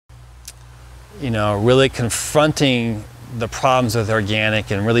really confronting the problems with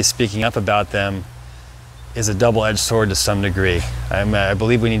organic and really speaking up about them is a double-edged sword to some degree. I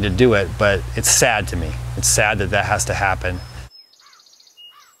believe we need to do it, but it's sad to me. It's sad that that has to happen.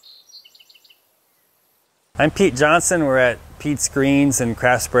 I'm Pete Johnson. We're at Pete's Greens in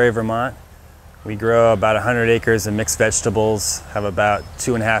Craftsbury, Vermont. We grow about 100 acres in mixed vegetables, have about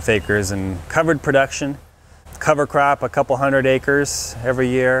 2.5 acres in covered production. Cover crop, a couple hundred acres every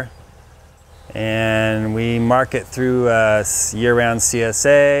year. And we market through year-round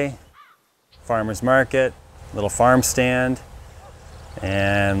CSA, farmers market, little farm stand,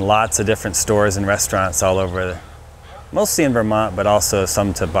 and lots of different stores and restaurants all over, mostly in Vermont, but also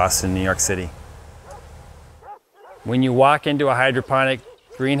some to Boston, New York City. When you walk into a hydroponic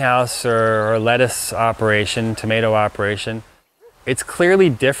greenhouse or lettuce operation, tomato operation, it's clearly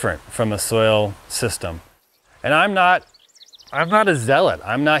different from a soil system. And I'm not a zealot.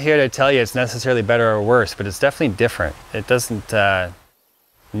 I'm not here to tell you it's necessarily better or worse, but it's definitely different. It doesn't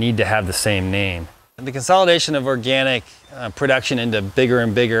need to have the same name. The consolidation of organic production into bigger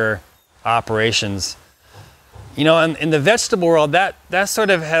and bigger operations, in the vegetable world, that sort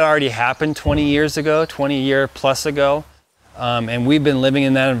of had already happened 20 years ago, 20 year plus ago. And we've been living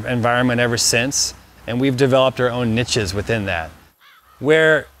in that environment ever since. And we've developed our own niches within that.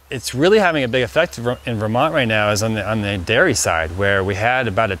 Where it's really having a big effect in Vermont right now is on the dairy side, where we had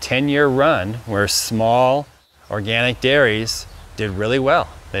about a 10-year run where small organic dairies did really well.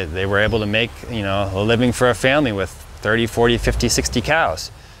 They were able to make a living for a family with 30, 40, 50, 60 cows,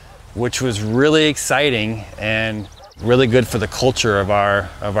 which was really exciting and really good for the culture of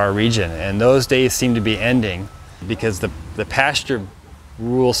our region. And those days seem to be ending because the pasture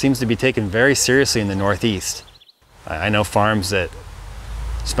rule seems to be taken very seriously in the Northeast. I know farms that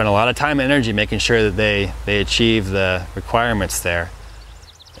spend a lot of time and energy making sure that they achieve the requirements there.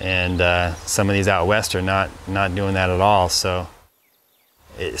 And some of these out west are not doing that at all. So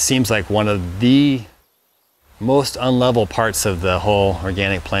it seems like one of the most unlevel parts of the whole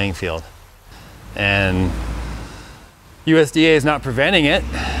organic playing field. And USDA is not preventing it.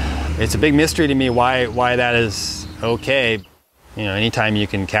 It's a big mystery to me why that is okay. Anytime you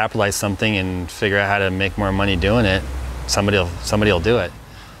can capitalize something and figure out how to make more money doing it, somebody'll do it.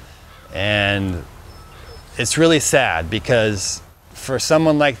 And it's really sad because for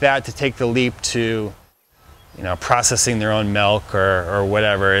someone like that to take the leap to processing their own milk or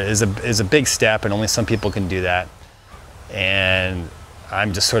whatever is a big step, and only some people can do that. And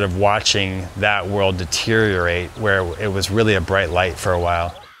I'm just sort of watching that world deteriorate where it was really a bright light for a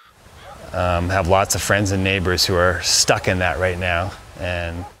while. Have lots of friends and neighbors who are stuck in that right now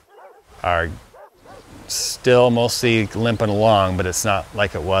and are still mostly limping along, but it's not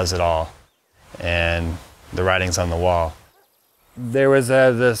like it was at all. And the writing's on the wall. There was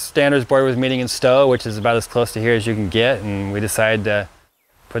the standards board was meeting in Stowe, which is about as close to here as you can get, and we decided to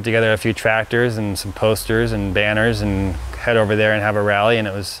put together a few tractors and some posters and banners and head over there and have a rally. And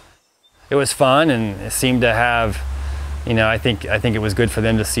it was fun, and it seemed to have, I think it was good for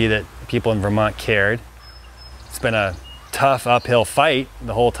them to see that people in Vermont cared. It's been a tough uphill fight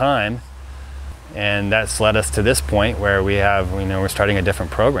the whole time, and that's led us to this point where we're starting a different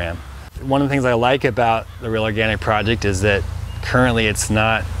program. One of the things I like about the Real Organic Project is that currently it's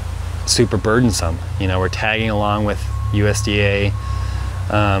not super burdensome. We're tagging along with USDA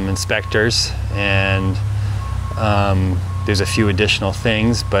inspectors, and there's a few additional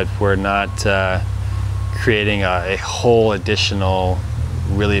things, but we're not creating a whole additional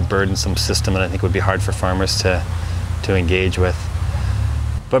really burdensome system that I think would be hard for farmers to engage with.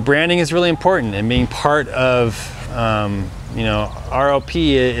 But branding is really important, and being part of ROP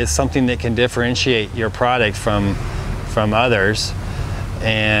is something that can differentiate your product from others.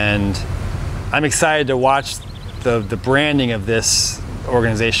 And I'm excited to watch the branding of this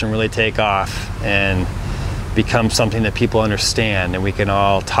organization really take off and become something that people understand and we can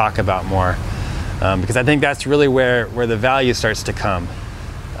all talk about more. Because I think that's really where the value starts to come.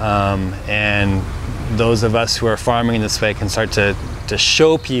 And those of us who are farming in this way can start to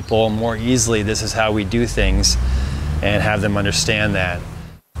show people more easily this is how we do things and have them understand that.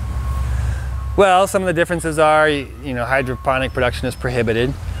 Well, some of the differences are, hydroponic production is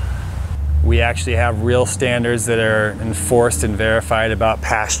prohibited. We actually have real standards that are enforced and verified about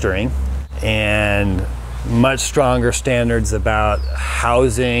pasturing, and much stronger standards about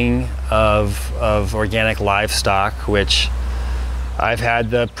housing of organic livestock, which I've had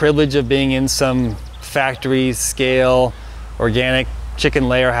the privilege of being in some factory scale organic chicken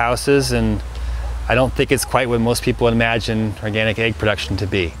layer houses, and I don't think it's quite what most people imagine organic egg production to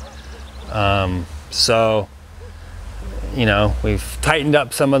be. So, you know, we've tightened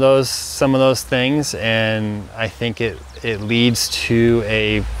up some of those things, and I think it leads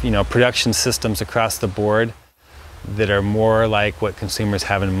to production systems across the board that are more like what consumers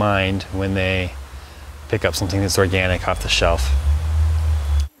have in mind when they pick up something that's organic off the shelf.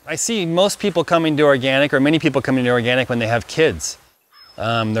 I see most people coming to organic, or many people coming to organic when they have kids.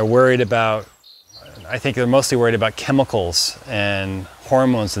 They're worried about, I think they're mostly worried about chemicals and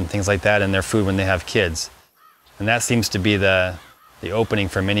hormones and things like that in their food when they have kids. And that seems to be the opening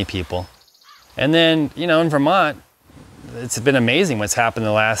for many people. And then, you know, in Vermont, it's been amazing what's happened in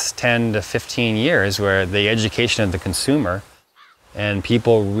the last 10 to 15 years, where the education of the consumer and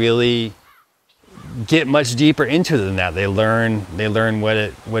people really get much deeper into it than that. They learn what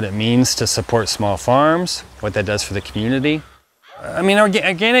it means to support small farms, what that does for the community. I mean,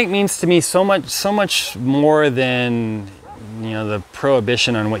 organic means to me so much more than, you know, the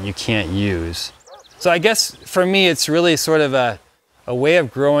prohibition on what you can't use. So I guess for me, it's really sort of a way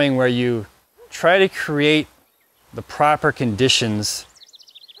of growing where you try to create the proper conditions,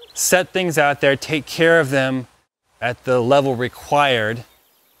 set things out there, take care of them at the level required,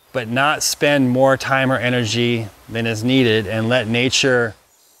 but not spend more time or energy than is needed, and let nature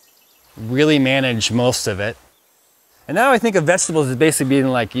really manage most of it. And now I think of vegetables as basically being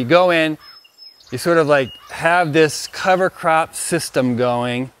like, you go in, you sort of like have this cover crop system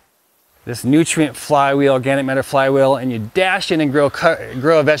going, this nutrient flywheel, organic matter flywheel, and you dash in and grow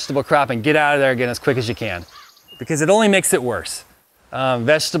a vegetable crop and get out of there again as quick as you can, because it only makes it worse.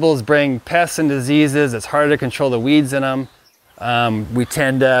 Vegetables bring pests and diseases. It's harder to control the weeds in them. We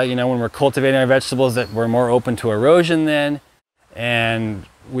tend to, you know, when we're cultivating our vegetables, that we're more open to erosion then, and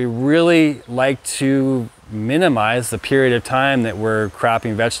we really like to minimize the period of time that we're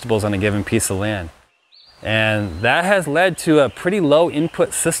cropping vegetables on a given piece of land. And that has led to a pretty low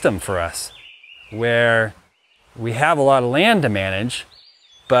input system for us, where we have a lot of land to manage,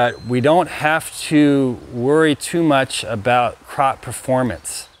 but we don't have to worry too much about crop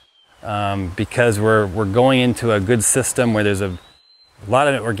performance, because we're going into a good system where there's a lot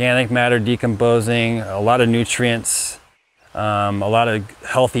of organic matter decomposing, a lot of nutrients, a lot of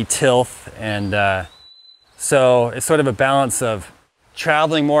healthy tilth, and so it's sort of a balance of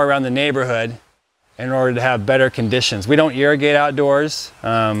traveling more around the neighborhood in order to have better conditions. We don't irrigate outdoors.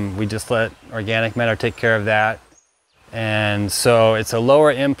 We just let organic matter take care of that. And so it's a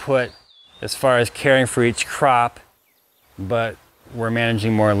lower input as far as caring for each crop, but we're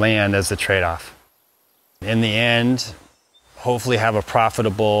managing more land as the trade-off. In the end, hopefully have a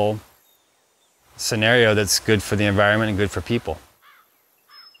profitable scenario that's good for the environment and good for people.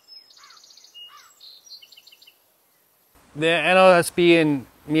 The NLSB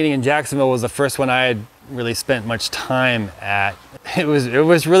meeting in Jacksonville was the first one I had really spent much time at. It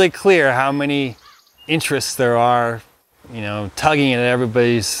was really clear how many interests there are, you know, tugging at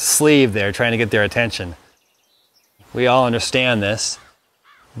everybody's sleeve there, trying to get their attention. We all understand this,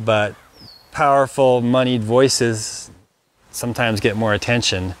 but powerful, moneyed voices sometimes get more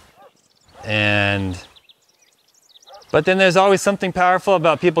attention. But then there's always something powerful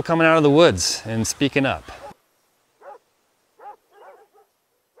about people coming out of the woods and speaking up.